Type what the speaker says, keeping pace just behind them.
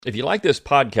If you like this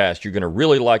podcast, you're going to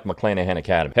really like McClanahan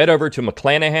Academy. Head over to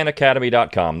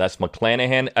McClanahanacademy.com. That's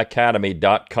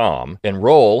McClanahanacademy.com.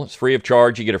 Enroll. It's free of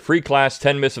charge. You get a free class,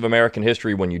 10 Myths of American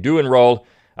History when you do enroll.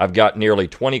 I've got nearly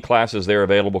 20 classes there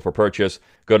available for purchase.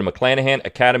 Go to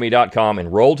McClanahanacademy.com,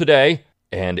 enroll today,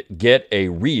 and get a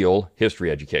real history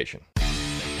education.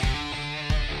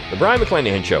 The Brion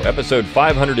McClanahan Show, episode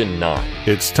 509.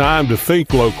 It's time to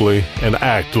think locally and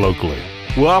act locally.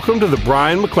 Welcome to the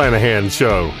Brion McClanahan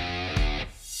Show.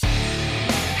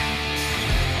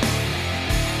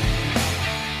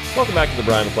 Welcome back to the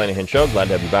Brion McClanahan Show. Glad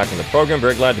to have you back in the program.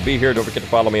 Very glad to be here. Don't forget to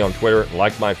follow me on Twitter,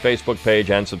 like my Facebook page,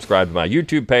 and subscribe to my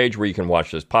YouTube page where you can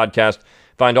watch this podcast.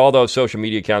 Find all those social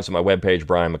media accounts on my webpage,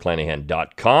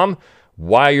 BrionMcClanahan.com.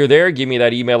 While you're there, give me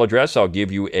that email address. I'll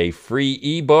give you a free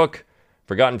ebook,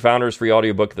 Forgotten Founders, free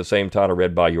audiobook of the same title,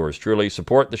 read by yours truly.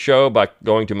 Support the show by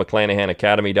going to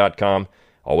McClanahanacademy.com.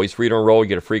 Always free to enroll. You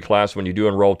get a free class when you do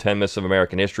enroll, 10 Myths of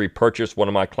American History. Purchase one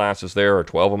of my classes there or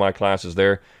 12 of my classes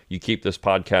there. You keep this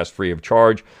podcast free of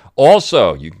charge.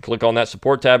 Also, you can click on that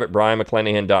support tab at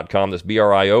BrionMcClanahan.com. That's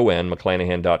BRION,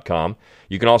 McClanahan.com.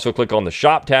 You can also click on the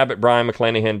shop tab at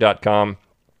BrionMcClanahan.com.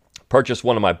 Purchase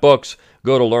one of my books.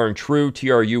 Go to Learn True,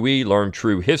 TRUE,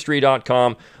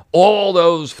 LearnTrueHistory.com. All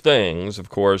those things, of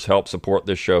course, help support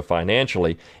this show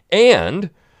financially. And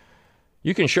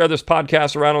you can share this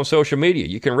podcast around on social media.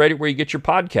 You can rate it where you get your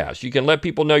podcasts. You can let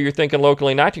people know you're thinking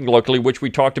locally and acting locally, which we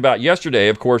talked about yesterday,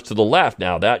 of course, to the left.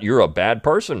 Now, that you're a bad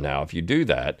person now if you do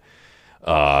that.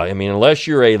 Unless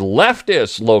you're a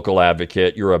leftist local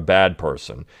advocate, you're a bad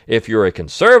person. If you're a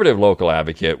conservative local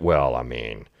advocate,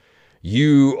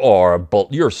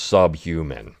 you're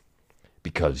subhuman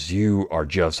because you are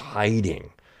just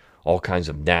hiding all kinds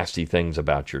of nasty things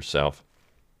about yourself.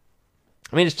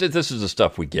 This is the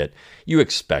stuff we get. You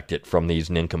expect it from these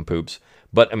nincompoops.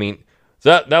 But,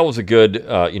 that was a good,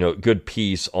 good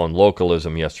piece on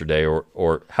localism yesterday,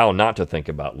 or how not to think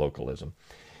about localism.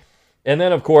 And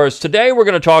then, of course, today we're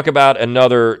going to talk about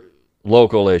another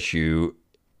local issue.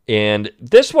 And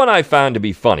this one I found to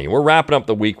be funny. We're wrapping up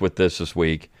the week with this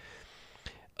week.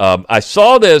 I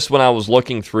saw this when I was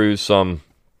looking through some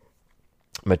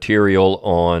material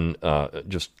on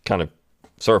just kind of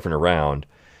surfing around.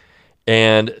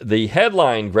 And the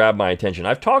headline grabbed my attention.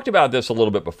 I've talked about this a little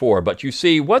bit before, but you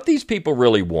see what these people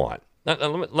really want. Now,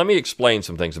 let me explain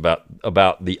some things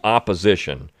about the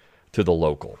opposition to the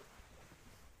local.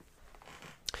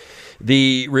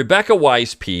 The Rebecca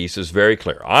Weiss piece is very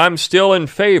clear. I'm still in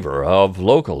favor of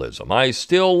localism. I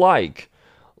still like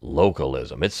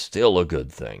localism. It's still a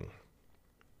good thing.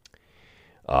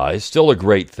 It's still a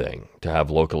great thing to have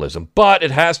localism, but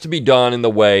it has to be done in the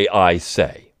way I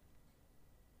say.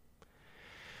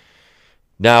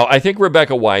 Now, I think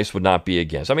Rebecca Weiss would not be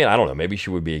against. I don't know. Maybe she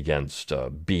would be against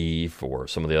beef or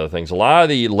some of the other things. A lot of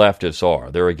the leftists are.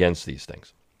 They're against these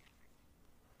things.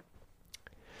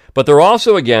 But they're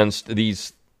also against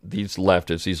these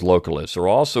leftists, these localists, are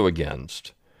also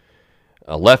against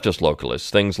leftist localists,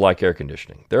 things like air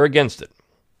conditioning. They're against it.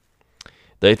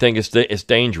 They think it's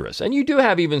dangerous. And you do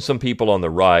have even some people on the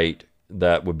right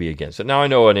that would be against it. Now, I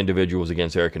know an individual was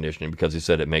against air conditioning because he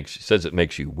says it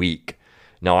makes you weak.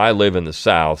 Now, I live in the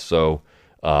South, so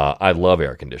I love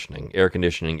air conditioning. Air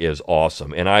conditioning is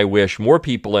awesome, and I wish more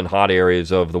people in hot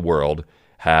areas of the world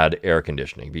had air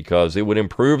conditioning because it would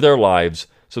improve their lives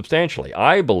substantially.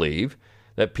 I believe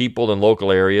that people in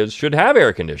local areas should have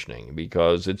air conditioning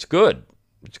because it's good.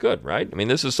 It's good, right?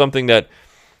 This is something that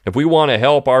if we want to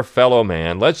help our fellow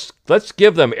man, let's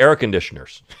give them air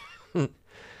conditioners.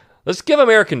 Let's give them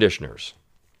air conditioners.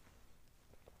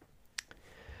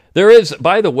 There is,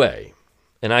 by the way,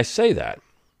 and I say that,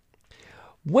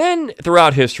 when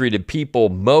throughout history did people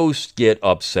most get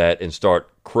upset and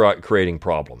start creating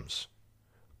problems?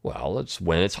 Well, it's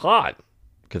when it's hot,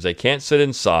 because they can't sit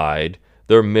inside.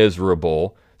 They're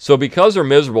miserable. So because they're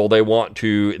miserable, they want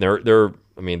to,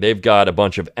 they've got a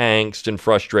bunch of angst and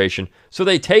frustration, so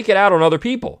they take it out on other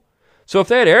people. So if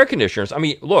they had air conditioners,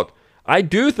 look, I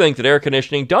do think that air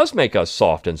conditioning does make us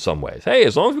soft in some ways. Hey,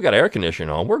 as long as we got air conditioning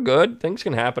on, we're good. Things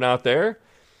can happen out there.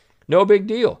 No big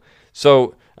deal.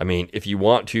 So, if you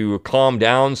want to calm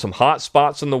down some hot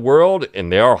spots in the world, and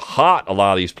they are hot, a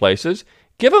lot of these places,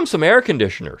 give them some air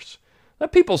conditioners.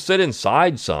 Let people sit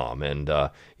inside some and,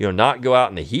 not go out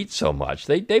in the heat so much.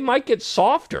 They might get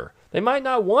softer. They might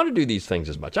not want to do these things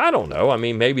as much. I don't know.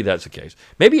 Maybe that's the case.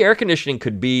 Maybe air conditioning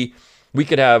could be, we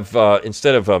could have,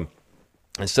 instead of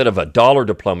a dollar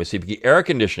diplomacy, air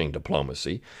conditioning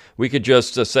diplomacy, we could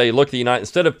just say, look,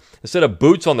 instead of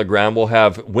boots on the ground, we'll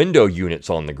have window units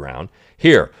on the ground.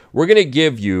 Here, we're going to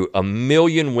give you 1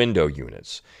 million window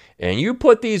units. and you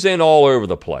put these in all over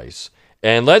the place.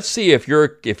 And let's see if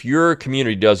your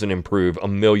community doesn't improve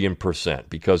 1,000,000%,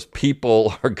 because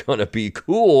people are going to be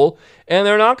cool and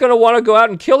they're not going to want to go out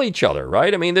and kill each other,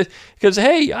 right? I mean, because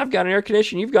hey, I've got an air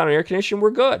conditioner, you've got an air conditioner, we're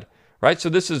good, right? So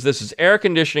this is air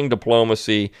conditioning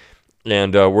diplomacy,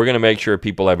 and we're going to make sure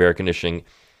people have air conditioning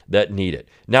that need it.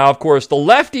 Now, of course, the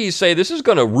lefties say this is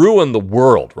going to ruin the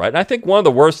world, right? And I think one of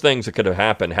the worst things that could have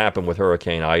happened with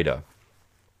Hurricane Ida.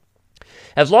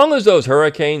 As long as those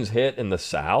hurricanes hit in the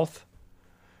south,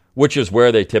 which is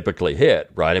where they typically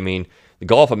hit, right? I mean, the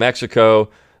Gulf of Mexico,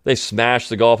 they smashed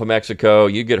the Gulf of Mexico.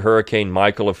 You get Hurricane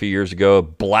Michael a few years ago,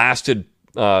 blasted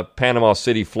Panama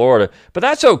City, Florida. But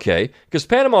that's okay, because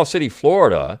Panama City,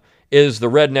 Florida is the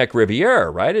redneck Riviera,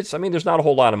 right? There's not a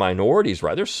whole lot of minorities,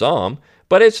 right? There's some,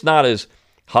 but it's not as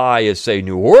high as, say,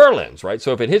 New Orleans, right?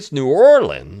 So if it hits New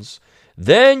Orleans,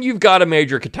 then you've got a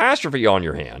major catastrophe on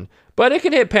your hand. But it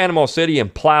can hit Panama City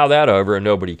and plow that over and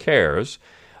nobody cares.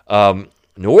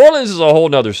 New Orleans is a whole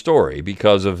nother story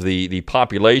because of the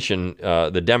population,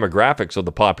 the demographics of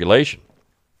the population.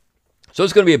 So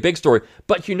it's going to be a big story.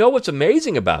 But you know what's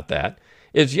amazing about that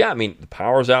is, the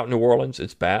power's out in New Orleans.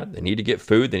 It's bad. They need to get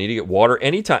food. They need to get water.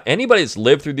 Anytime anybody that's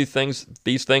lived through these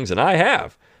things, and I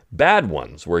have, bad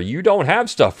ones where you don't have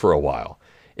stuff for a while,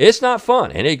 it's not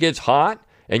fun. And it gets hot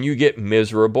and you get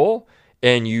miserable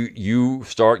and you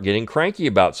start getting cranky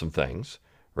about some things,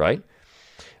 right?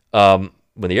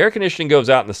 When the air conditioning goes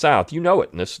out in the South, you know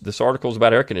it. And this article is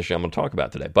about air conditioning I'm going to talk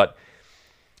about today. But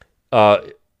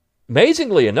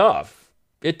amazingly enough,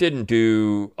 it didn't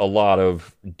do a lot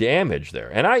of damage there.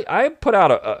 And I put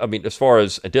out, as far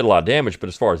as it did a lot of damage, but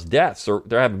as far as deaths,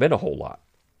 there haven't been a whole lot.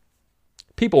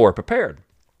 People were prepared.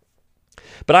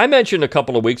 But I mentioned a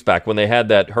couple of weeks back when they had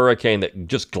that hurricane that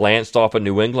just glanced off of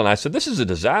New England, I said, this is a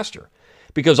disaster.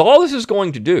 Because all this is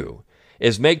going to do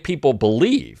is make people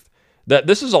believe that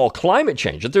this is all climate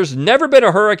change, that there's never been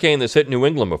a hurricane that's hit New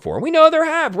England before. We know there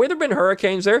have. There have been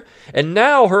hurricanes there. And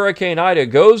now Hurricane Ida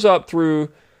goes up through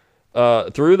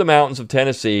the mountains of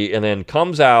Tennessee and then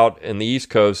comes out in the East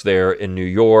Coast there in New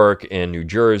York and New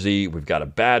Jersey. We've got a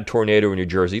bad tornado in New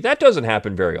Jersey. That doesn't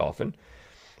happen very often.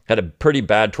 Had a pretty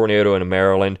bad tornado in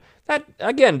Maryland. That,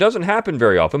 again, doesn't happen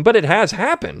very often, but it has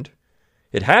happened.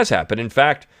 It has happened. In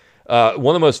fact, one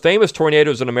of the most famous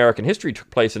tornadoes in American history took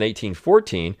place in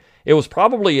 1814. It was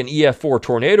probably an EF4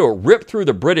 tornado. It ripped through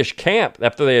the British camp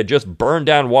after they had just burned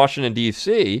down Washington,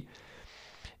 D.C.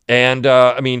 And,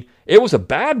 it was a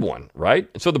bad one, right?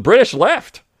 And so the British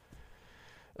left.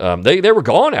 They were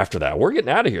gone after that. We're getting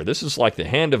out of here. This is like the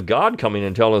hand of God coming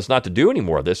and telling us not to do any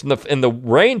more of this. And the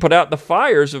rain put out the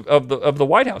fires of the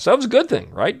White House. That was a good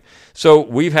thing, right? So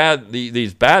we've had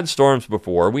these bad storms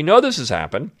before. We know this has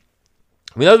happened.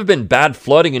 We know there have been bad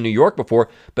flooding in New York before,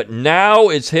 but now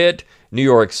it's hit New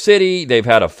York City. They've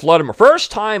had a flood.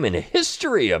 First time in the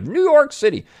history of New York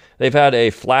City, they've had a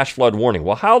flash flood warning.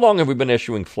 Well, how long have we been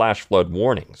issuing flash flood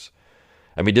warnings?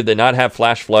 Did they not have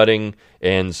flash flooding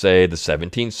in, say, the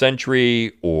 17th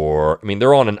century?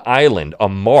 They're on an island, a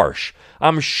marsh.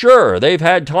 I'm sure they've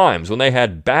had times when they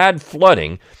had bad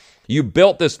flooding. You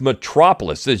built this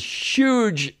metropolis, this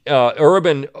huge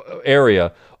urban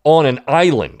area on an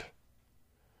island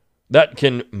that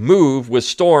can move with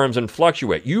storms and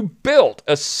fluctuate. You built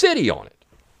a city on it.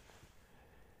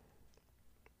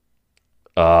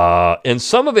 And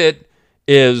some of it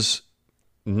is,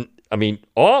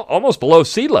 almost below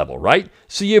sea level, right?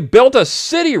 So you built a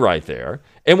city right there,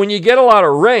 and when you get a lot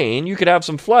of rain, you could have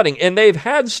some flooding. And they've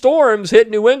had storms hit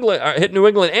New England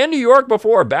and New York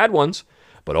before, bad ones.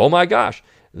 But oh my gosh,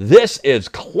 this is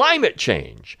climate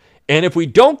change. And if we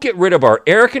don't get rid of our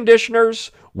air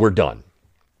conditioners, we're done.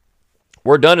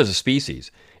 We're done as a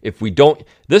species. If we don't,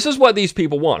 this is what these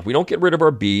people want. If we don't get rid of our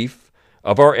beef,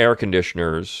 of our air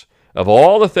conditioners, of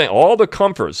all the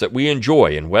comforts that we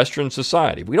enjoy in Western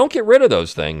society, if we don't get rid of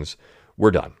those things, we're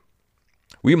done.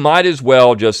 We might as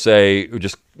well just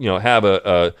have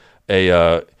a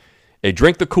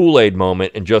drink the Kool-Aid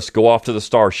moment and just go off to the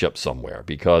starship somewhere,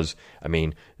 because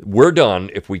we're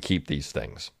done if we keep these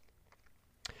things.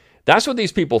 That's what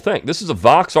these people think. This is a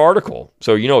Vox article,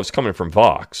 so it's coming from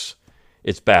Vox.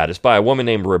 It's bad. It's by a woman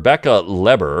named Rebecca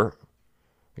Leber.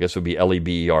 I guess it would be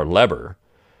Leber, Leber.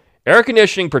 Air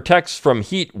conditioning protects from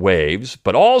heat waves,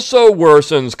 but also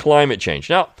worsens climate change.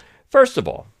 Now, first of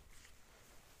all,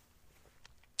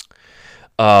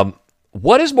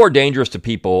 what is more dangerous to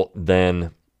people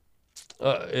than...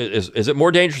 is it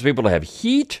more dangerous to people to have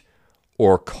heat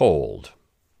or cold?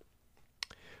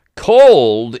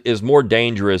 Cold is more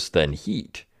dangerous than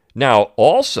heat. Now,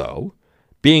 also,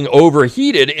 being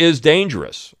overheated is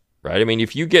dangerous. right? I mean,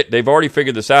 they've already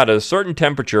figured this out, at a certain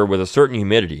temperature with a certain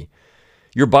humidity,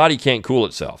 your body can't cool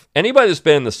itself. Anybody that's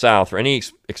been in the South for any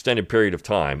extended period of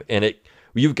time, and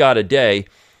you've got a day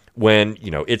when,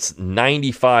 it's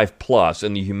 95 plus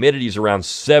and the humidity is around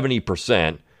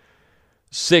 70%,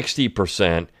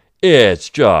 60%, it's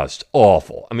just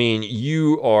awful. I mean,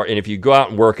 and if you go out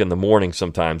and work in the morning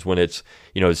sometimes when it's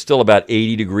still about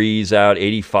 80 degrees out,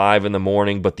 85 in the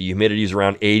morning, but the humidity is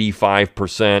around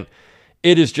 85%,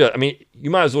 it is just, I mean, you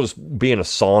might as well just be in a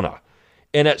sauna.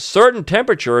 And at certain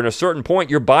temperature and a certain point,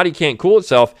 your body can't cool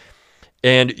itself,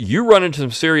 and you run into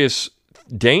some serious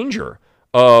danger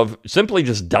of simply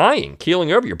just dying,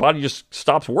 keeling over. Your body just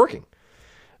stops working.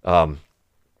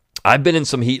 I've been in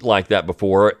some heat like that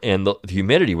before, and the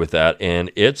humidity with that,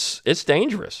 and it's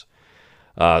dangerous.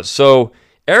 So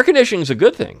air conditioning is a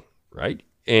good thing, right?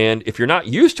 And if you're not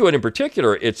used to it in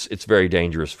particular, it's very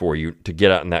dangerous for you to get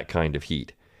out in that kind of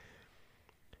heat.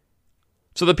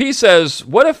 So the piece says,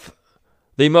 what if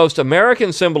the most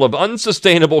American symbol of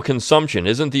unsustainable consumption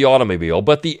isn't the automobile,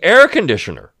 but the air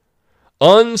conditioner?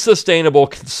 Unsustainable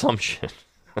consumption.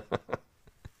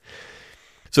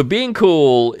 So being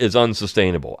cool is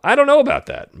unsustainable. I don't know about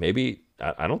that. Maybe,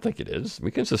 I don't think it is.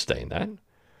 We can sustain that.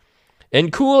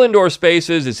 In cool indoor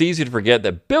spaces, it's easy to forget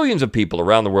that billions of people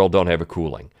around the world don't have a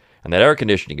cooling, and that air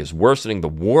conditioning is worsening the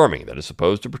warming that is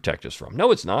supposed to protect us from.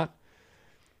 No, it's not.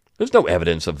 There's no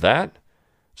evidence of that.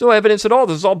 There's no evidence at all.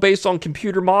 This is all based on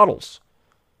computer models.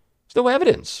 There's no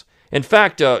evidence. In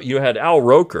fact, you had Al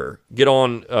Roker get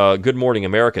on Good Morning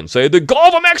America and say, the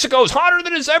Gulf of Mexico is hotter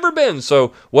than it's ever been.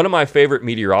 So one of my favorite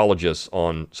meteorologists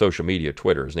on social media,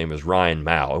 Twitter, his name is Ryan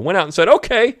Mao, and went out and said,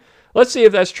 okay, let's see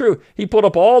if that's true. He pulled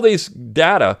up all these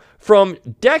data from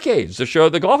decades to show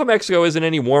the Gulf of Mexico isn't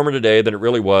any warmer today than it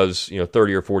really was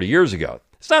 30 or 40 years ago.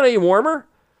 It's not any warmer.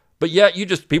 But yet,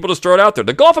 people just throw it out there.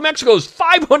 The Gulf of Mexico is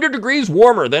 500 degrees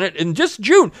warmer in just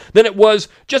June than it was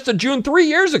just in June 3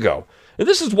 years ago. And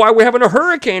this is why we're having a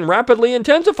hurricane rapidly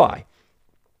intensify.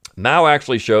 Mao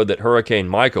actually showed that Hurricane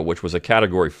Michael, which was a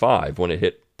Category 5 when it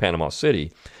hit Panama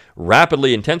City,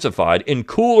 rapidly intensified in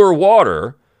cooler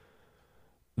water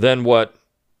than what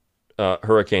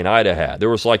Hurricane Ida had. There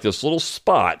was like this little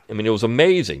spot. I mean, it was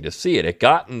amazing to see it. It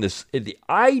got in the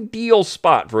ideal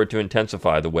spot for it to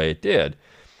intensify the way it did.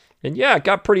 And yeah, it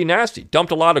got pretty nasty.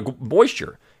 Dumped a lot of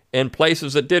moisture in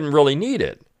places that didn't really need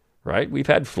it, right? We've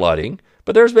had flooding,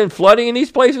 but there's been flooding in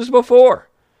these places before.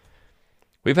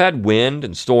 We've had wind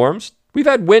and storms. We've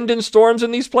had wind and storms in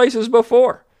these places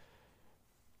before.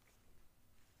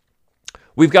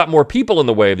 We've got more people in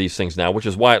the way of these things now, which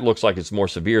is why it looks like it's more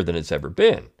severe than it's ever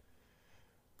been.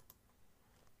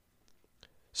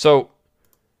 So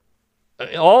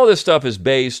all of this stuff is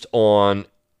based on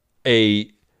a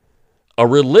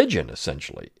religion,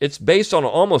 essentially. It's based on an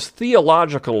almost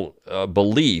theological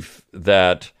belief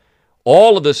that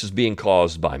all of this is being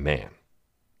caused by man.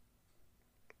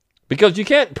 Because you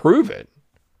can't prove it.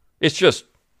 It's just,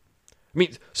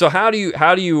 so how do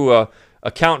you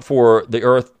account for the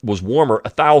earth was warmer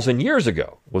 1,000 years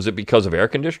ago? Was it because of air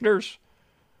conditioners?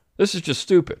 This is just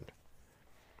stupid.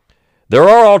 There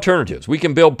are alternatives. We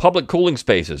can build public cooling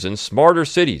spaces in smarter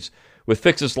cities with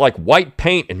fixes like white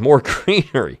paint and more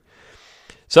greenery.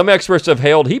 Some experts have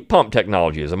hailed heat pump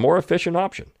technology as a more efficient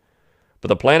option. But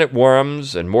the planet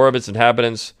warms and more of its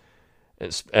inhabitants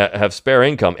have spare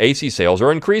income. AC sales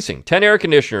are increasing. 10 air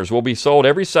conditioners will be sold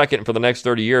every second for the next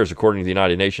 30 years, according to the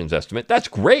United Nations estimate. That's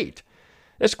great.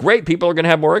 That's great. People are going to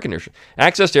have more air conditioning.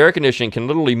 Access to air conditioning can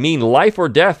literally mean life or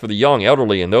death for the young,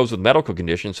 elderly, and those with medical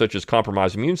conditions such as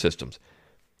compromised immune systems.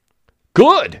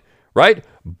 Good, right?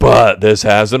 But this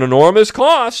has an enormous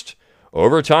cost.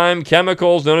 Over time,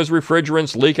 chemicals known as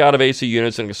refrigerants leak out of AC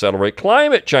units and accelerate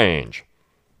climate change.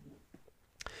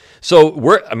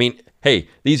 So hey,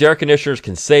 these air conditioners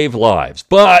can save lives,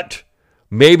 but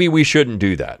maybe we shouldn't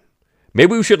do that.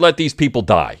 Maybe we should let these people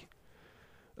die.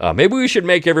 Maybe we should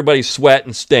make everybody sweat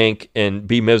and stink and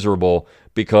be miserable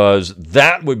because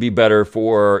that would be better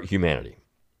for humanity.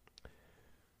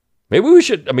 Maybe we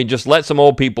should, just let some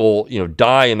old people,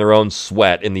 die in their own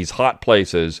sweat in these hot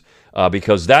places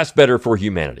because that's better for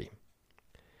humanity.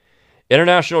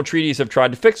 International treaties have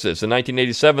tried to fix this. In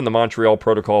 1987, the Montreal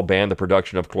Protocol banned the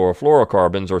production of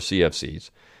chlorofluorocarbons, or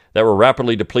CFCs, that were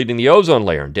rapidly depleting the ozone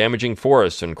layer and damaging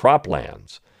forests and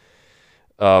croplands.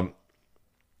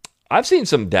 I've seen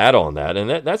some data on that,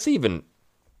 and that's even,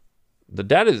 the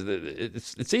data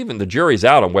is, it's even, the jury's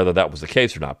out on whether that was the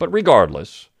case or not. But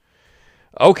regardless,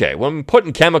 okay, when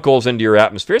putting chemicals into your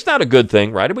atmosphere, it's not a good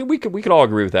thing, right? We could all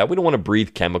agree with that. We don't want to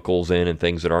breathe chemicals in and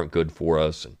things that aren't good for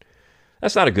us, and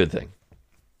that's not a good thing.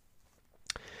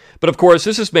 But of course,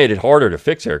 this has made it harder to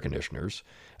fix air conditioners.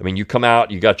 I mean, you come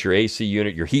out, you got your AC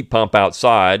unit, your heat pump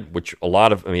outside, which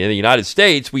in the United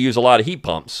States, we use a lot of heat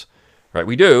pumps, right?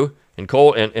 We do. In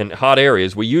cold and hot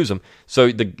areas, we use them.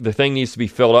 So the thing needs to be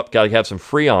filled up, got to have some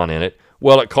Freon in it.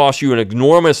 Well, it costs you an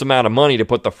enormous amount of money to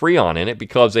put the Freon in it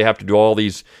because they have to do all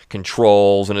these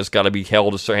controls and it's got to be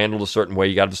handled a certain way.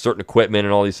 You got to have certain equipment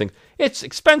and all these things. It's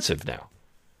expensive now.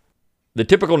 The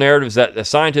typical narrative is that the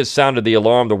scientists sounded the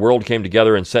alarm, the world came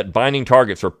together and set binding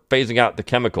targets for phasing out the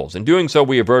chemicals. In doing so,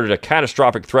 we averted a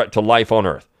catastrophic threat to life on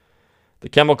Earth. The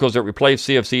chemicals that replace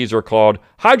CFCs are called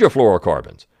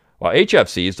hydrofluorocarbons. While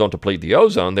HFCs don't deplete the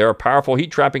ozone, they are powerful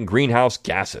heat-trapping greenhouse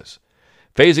gases.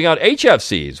 Phasing out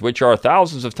HFCs, which are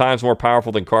thousands of times more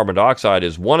powerful than carbon dioxide,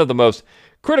 is one of the most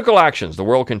critical actions the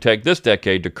world can take this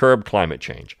decade to curb climate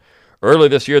change. Earlier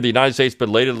this year, the United States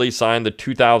belatedly signed the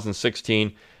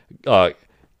 2016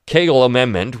 Kigali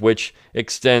Amendment, which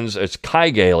extends, it's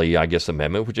Kigali,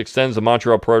 Amendment, which extends the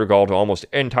Montreal Protocol to almost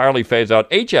entirely phase out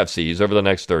HFCs over the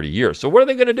next 30 years. So what are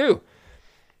they going to do?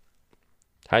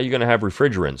 How are you going to have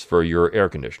refrigerants for your air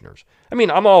conditioners? I mean,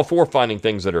 I'm all for finding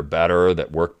things that are better,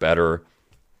 that work better.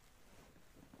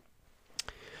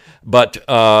 But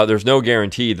there's no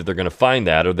guarantee that they're going to find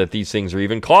that or that these things are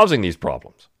even causing these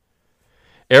problems.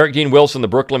 Eric Dean Wilson, the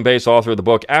Brooklyn-based author of the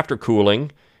book After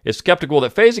Cooling, is skeptical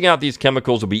that phasing out these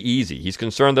chemicals will be easy. He's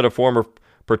concerned that a form of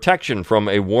protection from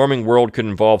a warming world could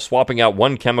involve swapping out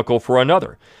one chemical for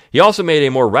another. He also made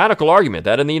a more radical argument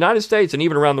that in the United States and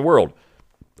even around the world,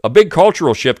 a big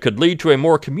cultural shift could lead to a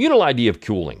more communal idea of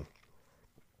cooling.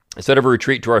 Instead of a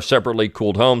retreat to our separately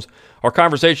cooled homes, our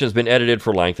conversation has been edited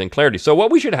for length and clarity. So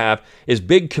what we should have is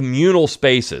big communal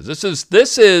spaces.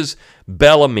 This is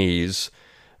Bellamy's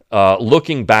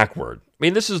looking backward. I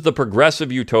mean, this is the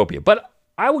progressive utopia. But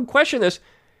I would question this.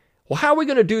 Well, how are we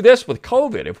going to do this with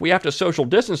COVID? If we have to social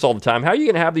distance all the time, how are you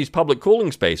going to have these public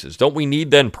cooling spaces? Don't we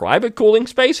need then private cooling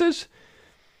spaces?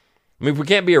 I mean, if we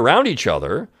can't be around each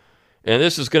other, and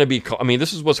this is going to be,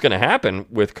 this is what's going to happen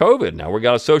with COVID now. We've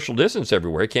got a social distance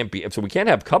everywhere. So we can't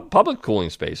have public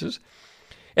cooling spaces.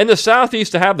 In the South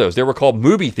used to have those. They were called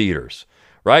movie theaters,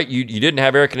 right? You didn't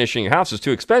have air conditioning in your house. It was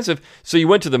too expensive. So you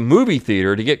went to the movie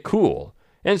theater to get cool.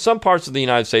 And in some parts of the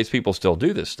United States, people still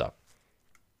do this stuff.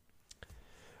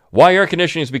 Why air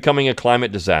conditioning is becoming a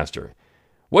climate disaster.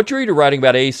 What you're either writing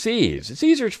about ACs. It's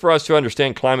easier for us to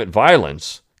understand climate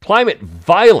violence. Climate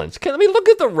violence. Look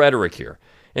at the rhetoric here.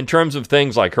 In terms of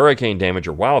things like hurricane damage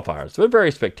or wildfires. They're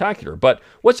very spectacular. But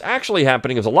what's actually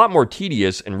happening is a lot more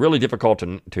tedious and really difficult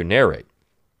to narrate.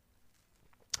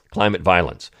 Climate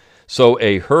violence. So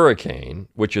a hurricane,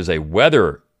 which is a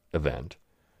weather event,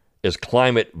 is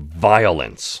climate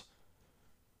violence.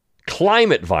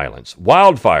 Climate violence.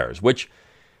 Wildfires, which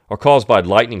are caused by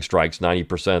lightning strikes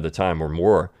 90% of the time or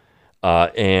more,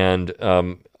 and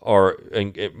are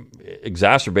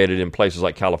exacerbated in places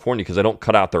like California because they don't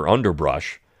cut out their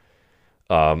underbrush,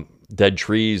 dead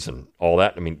trees and all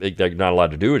that. They're not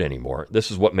allowed to do it anymore. This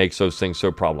is what makes those things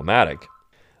so problematic.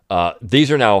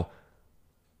 These are now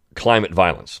climate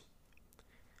violence.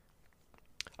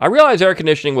 I realize air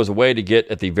conditioning was a way to get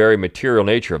at the very material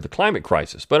nature of the climate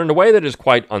crisis, but in a way that is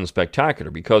quite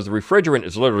unspectacular because the refrigerant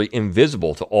is literally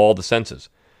invisible to all the senses.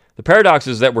 The paradox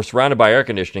is that we're surrounded by air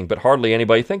conditioning, but hardly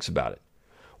anybody thinks about it.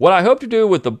 What I hope to do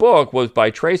with the book was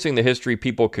by tracing the history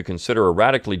people could consider a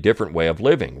radically different way of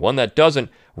living, one that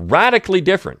doesn't have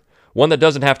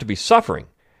to be suffering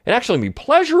and actually be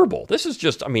pleasurable. This is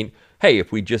just, hey,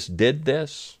 if we just did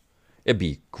this, it'd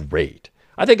be great.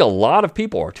 I think a lot of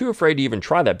people are too afraid to even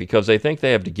try that because they think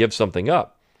they have to give something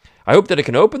up. I hope that it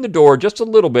can open the door just a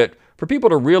little bit for people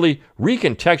to really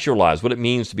recontextualize what it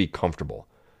means to be comfortable.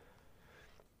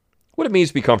 What it means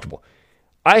to be comfortable.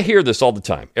 I hear this all the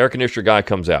time. Air conditioner guy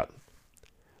comes out.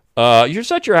 You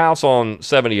set your house on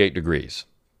 78 degrees.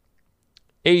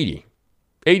 80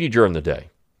 during the day.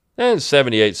 And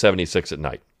 78, 76 at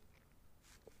night.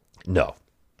 No.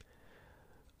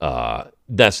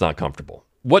 That's not comfortable.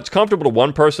 What's comfortable to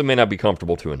one person may not be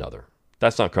comfortable to another.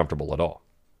 That's not comfortable at all.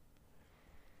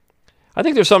 I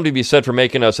think there's something to be said for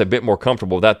making us a bit more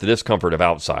comfortable without the discomfort of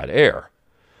outside air.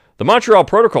 The Montreal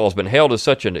Protocol has been hailed as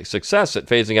such a success at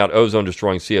phasing out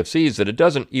ozone-destroying CFCs that it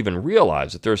doesn't even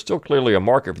realize that there is still clearly a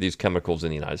market for these chemicals in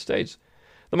the United States.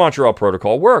 The Montreal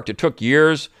Protocol worked. It took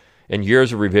years and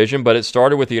years of revision, but it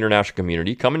started with the international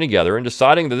community coming together and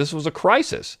deciding that this was a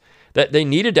crisis, that they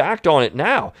needed to act on it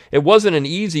now. It wasn't an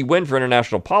easy win for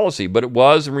international policy, but it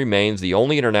was and remains the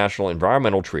only international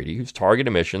environmental treaty whose target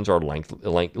emissions are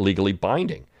legally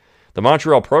binding. The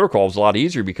Montreal Protocol was a lot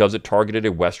easier because it targeted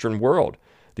a Western world.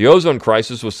 The ozone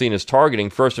crisis was seen as targeting,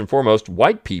 first and foremost,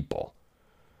 white people.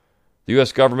 The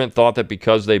U.S. government thought that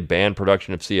because they banned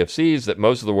production of CFCs, that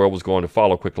most of the world was going to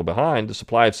follow quickly behind. The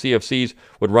supply of CFCs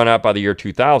would run out by the year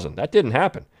 2000. That didn't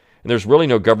happen. And there's really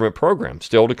no government program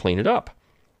still to clean it up.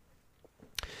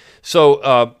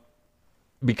 So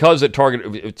because it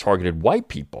targeted white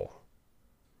people,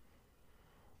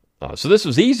 so this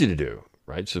was easy to do,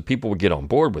 right? So people would get on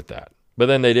board with that. But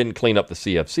then they didn't clean up the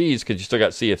CFCs because you still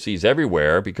got CFCs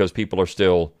everywhere because people are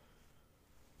still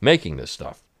making this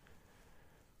stuff.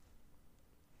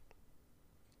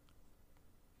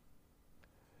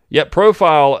 Yet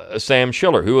profile Sam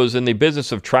Schiller, who was in the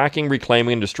business of tracking,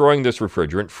 reclaiming, and destroying this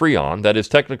refrigerant, Freon, that is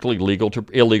technically illegal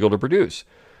to produce.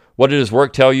 What did his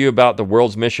work tell you about the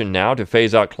world's mission now to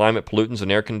phase out climate pollutants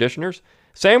and air conditioners?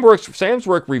 Sam's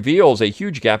work reveals a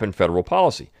huge gap in federal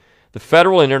policy. The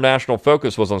federal and international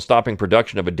focus was on stopping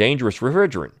production of a dangerous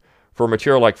refrigerant. For a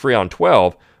material like Freon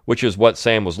 12, which is what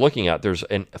Sam was looking at, there's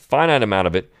a finite amount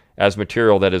of it as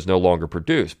material that is no longer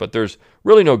produced. But there's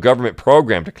really no government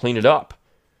program to clean it up.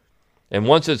 And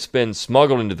once it's been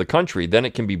smuggled into the country, then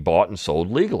it can be bought and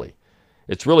sold legally.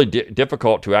 It's really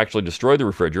difficult to actually destroy the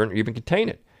refrigerant or even contain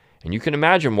it. And you can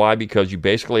imagine why, because you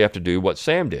basically have to do what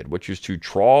Sam did, which is to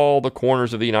trawl the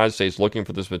corners of the United States looking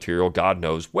for this material, God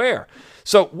knows where.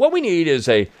 So what we need is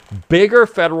a bigger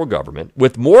federal government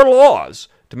with more laws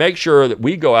to make sure that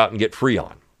we go out and get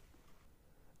Freon.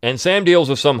 And Sam deals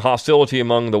with some hostility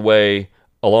along the way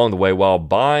while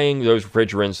buying those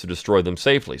refrigerants to destroy them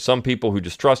safely. Some people who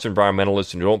distrust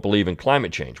environmentalists and who don't believe in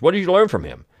climate change. What did you learn from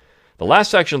him? The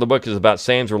last section of the book is about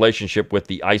Sam's relationship with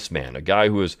the Iceman, a guy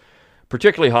who is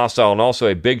particularly hostile and also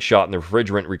a big shot in the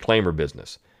refrigerant reclaimer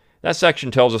business. That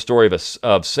section tells a story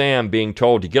of Sam being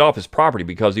told to get off his property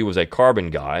because he was a carbon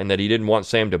guy and that he didn't want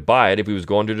Sam to buy it if he was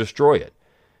going to destroy it.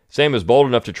 Sam was bold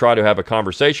enough to try to have a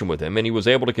conversation with him, and he was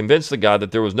able to convince the guy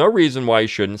that there was no reason why he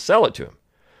shouldn't sell it to him.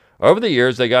 Over the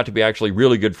years, they got to be actually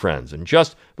really good friends, and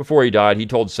just before he died, he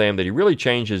told Sam that he really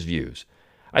changed his views.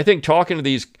 I think talking to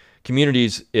these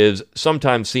communities is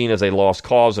sometimes seen as a lost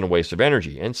cause and a waste of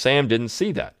energy, and Sam didn't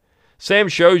see that. Sam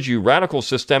shows you radical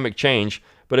systemic change,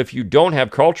 but if you don't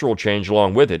have cultural change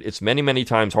along with it, it's many, many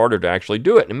times harder to actually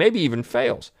do it, and maybe even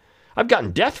fails. I've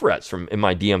gotten death threats in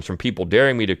my DMs from people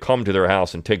daring me to come to their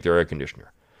house and take their air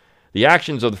conditioner. The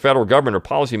actions of the federal government or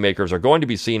policymakers are going to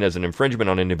be seen as an infringement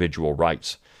on individual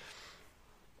rights.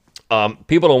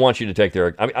 People don't want you to take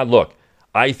their... look,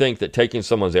 I think that taking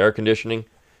someone's air conditioning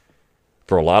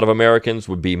for a lot of Americans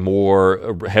would be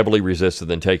more heavily resisted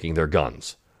than taking their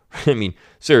guns. I mean,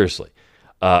 seriously.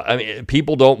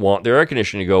 People don't want their air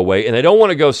conditioning to go away, and they don't want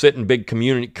to go sit in big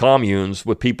communes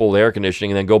with people with air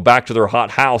conditioning and then go back to their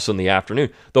hot house in the afternoon.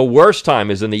 The worst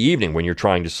time is in the evening when you're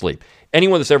trying to sleep.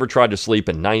 Anyone that's ever tried to sleep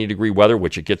in 90-degree weather,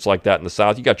 which it gets like that in the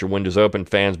South, you got your windows open,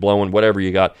 fans blowing, whatever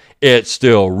you got, it's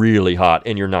still really hot,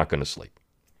 and you're not going to sleep.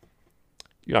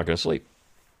 You're not going to sleep.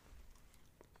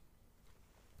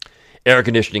 Air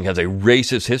conditioning has a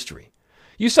racist history.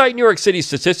 You cite New York City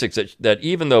statistics that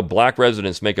even though black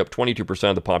residents make up 22%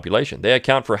 of the population, they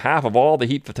account for half of all the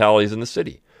heat fatalities in the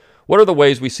city. What are the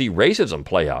ways we see racism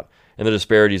play out in the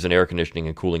disparities in air conditioning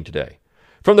and cooling today?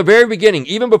 From the very beginning,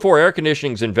 even before air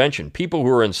conditioning's invention, people who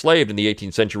were enslaved in the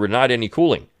 18th century were denied any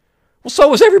cooling. Well, so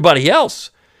was everybody else.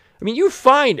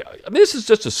 This is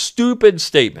just a stupid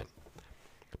statement.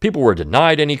 People were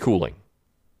denied any cooling.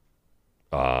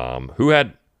 Who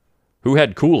had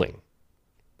cooling?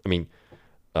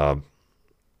 What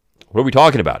are we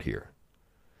talking about here?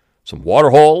 Some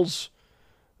water holes?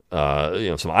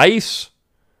 Some ice?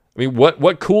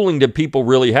 What cooling did people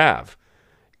really have?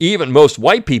 Even most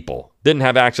white people didn't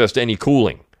have access to any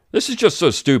cooling. This is just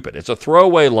so stupid. It's a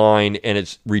throwaway line, and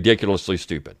it's ridiculously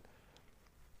stupid.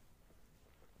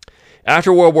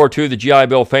 After World War II, the GI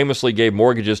Bill famously gave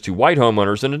mortgages to white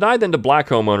homeowners and denied them to black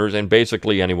homeowners and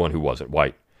basically anyone who wasn't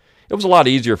white. It was a lot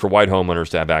easier for white homeowners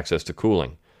to have access to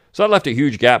cooling. So that left a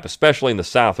huge gap, especially in the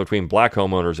South, between black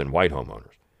homeowners and white homeowners.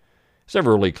 It's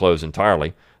never really closed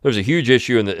entirely. There's a huge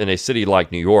issue in a city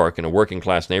like New York, in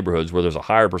working-class neighborhoods where there's a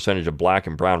higher percentage of black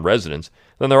and brown residents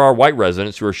than there are white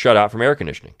residents who are shut out from air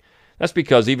conditioning. That's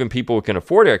because even people who can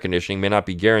afford air conditioning may not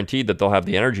be guaranteed that they'll have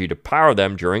the energy to power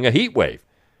them during a heat wave.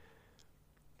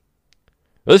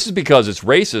 This is because it's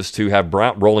racist to have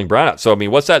rolling brownouts. So,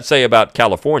 what's that say about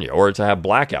California, or to have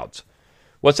blackouts?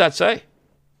 What's that say?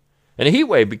 And a heat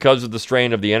wave, because of the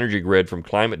strain of the energy grid from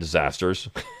climate disasters...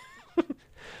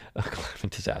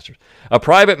 A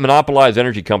private monopolized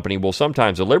energy company will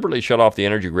sometimes deliberately shut off the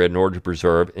energy grid in order to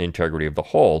preserve the integrity of the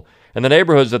whole, and the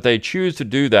neighborhoods that they choose to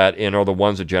do that in are the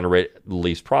ones that generate the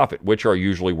least profit, which are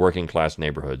usually working-class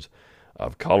neighborhoods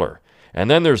of color. And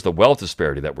then there's the wealth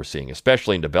disparity that we're seeing,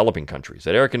 especially in developing countries.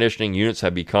 That air conditioning units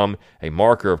have become a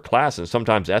marker of class and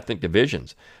sometimes ethnic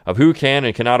divisions of who can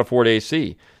and cannot afford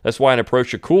AC. That's why an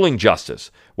approach to cooling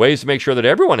justice, ways to make sure that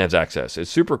everyone has access, is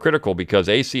super critical because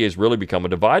AC has really become a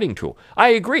dividing tool. I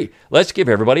agree. Let's give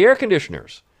everybody air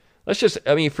conditioners.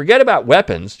 Forget about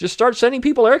weapons. Just start sending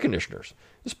people air conditioners.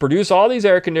 Just produce all these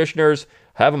air conditioners,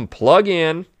 have them plug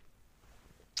in,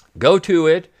 go to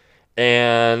it,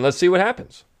 and let's see what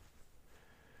happens.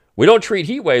 We don't treat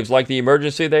heat waves like the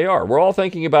emergency they are. We're all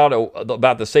thinking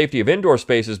about the safety of indoor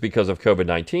spaces because of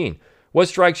COVID-19. What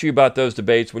strikes you about those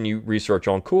debates when you research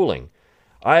on cooling?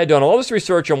 I had done all this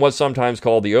research on what's sometimes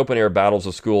called the open-air battles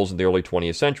of schools in the early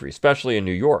 20th century, especially in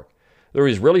New York. There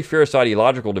was really fierce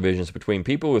ideological divisions between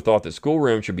people who thought that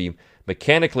schoolrooms should be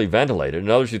mechanically ventilated and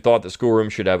others who thought that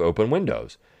schoolrooms should have open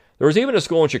windows. There was even a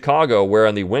school in Chicago where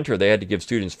in the winter they had to give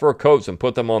students fur coats and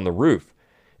put them on the roof.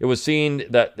 It was seen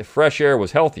that the fresh air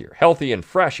was healthier. Healthy and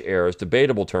fresh air is a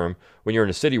debatable term when you're in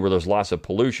a city where there's lots of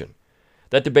pollution.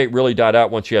 That debate really died out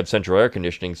once you had central air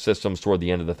conditioning systems toward the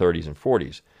end of the 30s and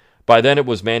 40s. By then it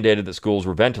was mandated that schools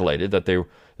were ventilated, that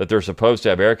they're supposed to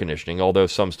have air conditioning, although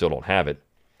some still don't have it.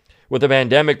 With the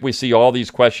pandemic, we see all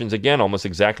these questions again almost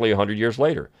exactly 100 years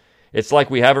later. It's like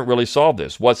we haven't really solved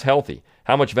this. What's healthy?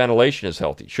 How much ventilation is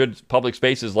healthy? Should public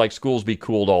spaces like schools be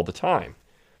cooled all the time?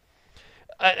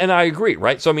 And I agree,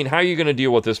 right? So, how are you going to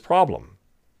deal with this problem?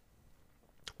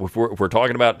 If we're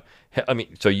talking about,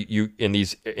 you in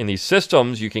these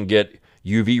systems, you can get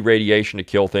UV radiation to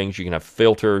kill things. You can have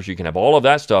filters. You can have all of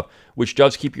that stuff, which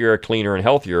does keep your air cleaner and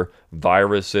healthier.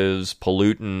 Viruses,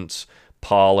 pollutants,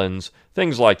 pollens,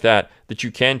 things like that you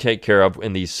can take care of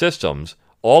in these systems.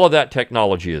 All of that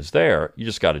technology is there. You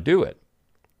just got to do it.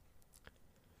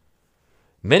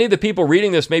 Many of the people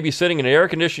reading this may be sitting in an air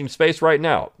conditioning space right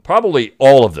now. Probably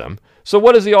all of them. So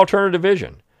what is the alternative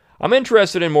vision? I'm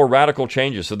interested in more radical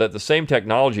changes so that the same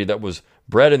technology that was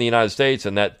bred in the United States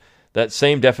and that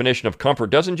same definition of comfort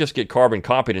doesn't just get carbon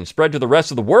copied and spread to the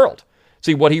rest of the world.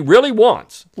 See, what he really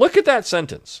wants, look at that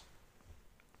sentence.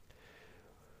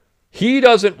 He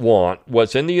doesn't want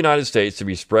what's in the United States to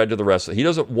be spread to the rest of. He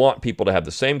doesn't want people to have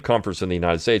the same comforts in the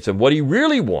United States. And what he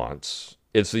really wants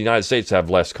is the United States to have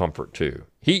less comfort too.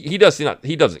 He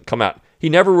doesn't come out. He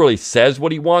never really says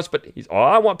what he wants, but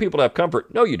I want people to have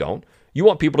comfort. No, you don't. You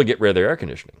want people to get rid of their air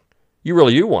conditioning. You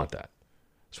really do want that.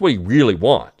 That's what he really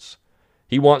wants.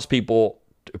 He wants people,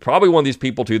 probably one of these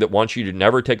people too, that wants you to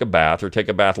never take a bath or take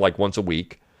a bath like once a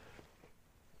week.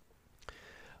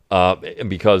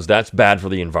 Because that's bad for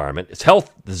the environment. It's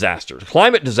health disasters,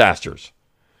 climate disasters,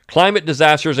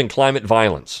 and climate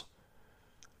violence.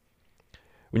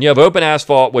 When you have open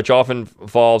asphalt, which often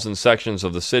falls in sections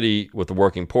of the city with the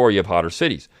working poor, you have hotter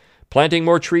cities. Planting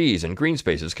more trees and green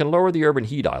spaces can lower the urban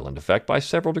heat island effect by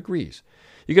several degrees.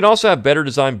 You can also have better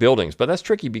designed buildings, but that's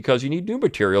tricky because you need new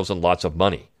materials and lots of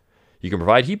money. You can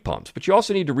provide heat pumps, but you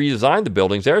also need to redesign the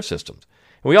building's air systems.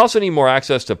 And we also need more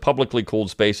access to publicly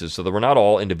cooled spaces so that we're not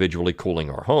all individually cooling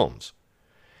our homes.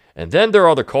 And then there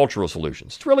are the cultural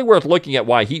solutions. It's really worth looking at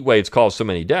why heat waves cause so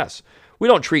many deaths. We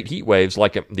don't treat heat waves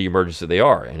like the emergency they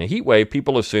are. In a heat wave,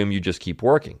 people assume you just keep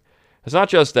working. It's not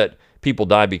just that people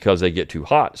die because they get too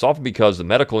hot. It's often because the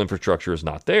medical infrastructure is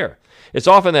not there. It's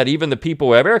often that even the people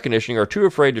who have air conditioning are too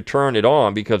afraid to turn it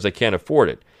on because they can't afford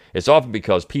it. It's often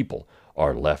because people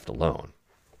are left alone.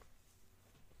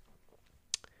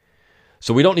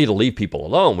 So we don't need to leave people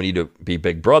alone. We need to be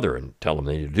big brother and tell them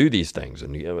they need to do these things.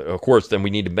 And of course, then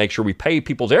we need to make sure we pay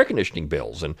people's air conditioning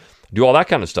bills and do all that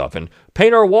kind of stuff and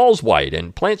paint our walls white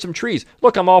and plant some trees.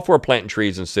 Look, I'm all for planting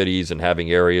trees in cities and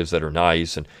having areas that are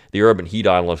nice. And the urban heat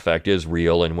island effect is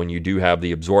real. And when you do have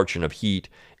the absorption of heat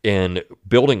in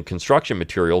building construction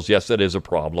materials, yes, that is a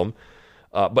problem.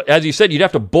 But as you said, you'd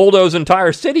have to bulldoze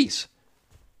entire cities,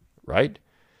 right?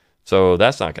 So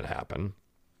that's not going to happen.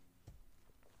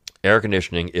 Air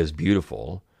conditioning is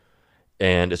beautiful,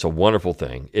 and it's a wonderful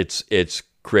thing. It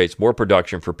creates more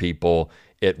production for people.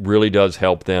 It really does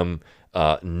help them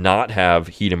not have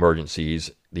heat emergencies,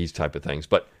 these type of things.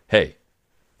 But hey,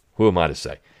 who am I to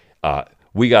say?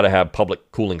 We got to have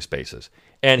public cooling spaces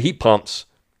and heat pumps.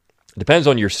 Depends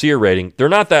on your SEER rating. They're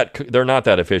not that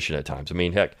efficient at times. I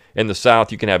mean, heck, in the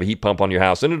South, you can have a heat pump on your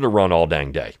house, and it'll run all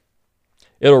dang day.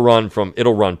 It'll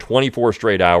run 24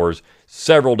 straight hours,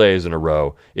 several days in a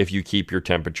row, if you keep your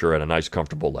temperature at a nice,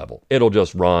 comfortable level. It'll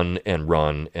just run and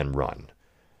run and run.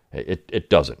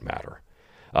 It doesn't matter.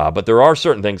 But there are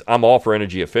certain things. I'm all for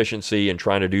energy efficiency and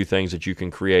trying to do things that you can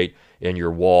create in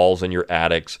your walls, in your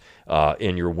attics,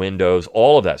 in your windows,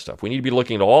 all of that stuff. We need to be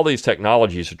looking at all these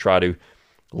technologies to try to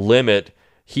limit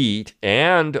heat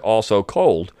and also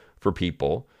cold for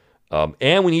people.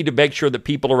 And we need to make sure that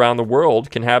people around the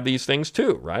world can have these things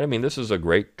too, right? I mean, this is a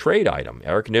great trade item.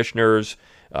 Air conditioners,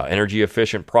 energy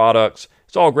efficient products.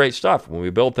 It's all great stuff. When we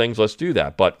build things, let's do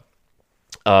that. But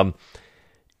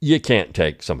you can't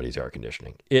take somebody's air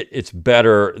conditioning. It's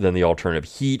better than the alternative.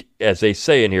 Heat, as they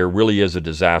say in here, really is a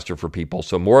disaster for people.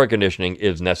 So more air conditioning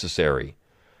is necessary,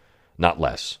 not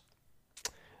less.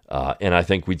 And I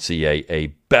think we'd see a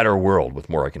better world with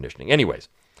more air conditioning. Anyways,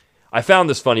 I found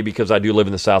this funny because I do live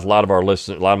in the South. A lot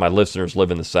of my listeners live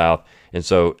in the South, and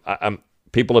so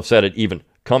people have said it. Even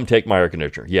come take my air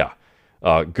conditioner. Yeah,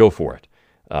 go for it.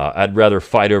 I'd rather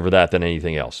fight over that than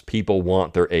anything else. People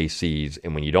want their ACs,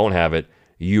 and when you don't have it,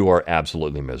 you are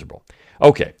absolutely miserable.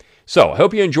 Okay, so I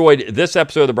hope you enjoyed this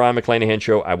episode of the Brion McClanahan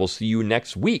Show. I will see you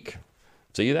next week.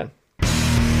 See you then.